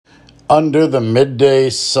Under the midday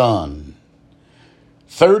sun.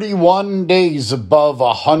 31 days above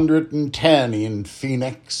 110 in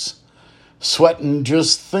Phoenix. Sweating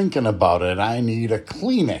just thinking about it. I need a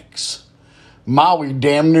Kleenex. Maui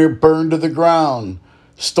damn near burned to the ground.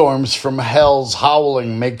 Storms from hell's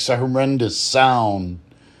howling makes a horrendous sound.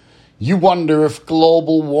 You wonder if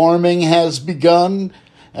global warming has begun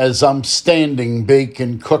as I'm standing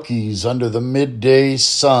baking cookies under the midday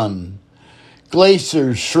sun.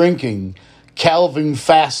 Glaciers shrinking, calving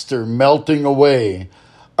faster, melting away.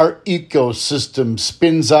 Our ecosystem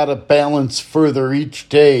spins out of balance further each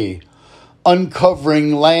day,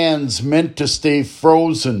 uncovering lands meant to stay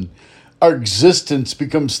frozen. Our existence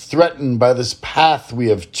becomes threatened by this path we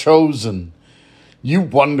have chosen. You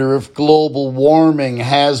wonder if global warming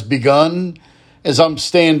has begun as I'm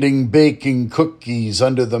standing baking cookies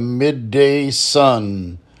under the midday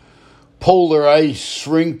sun. Polar ice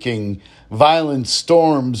shrinking, violent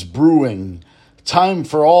storms brewing. Time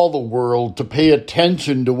for all the world to pay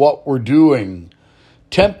attention to what we're doing.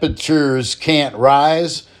 Temperatures can't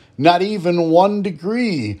rise, not even 1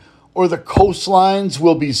 degree, or the coastlines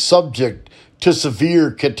will be subject to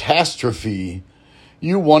severe catastrophe.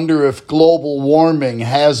 You wonder if global warming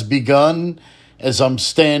has begun as I'm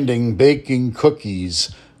standing baking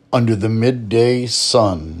cookies under the midday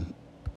sun.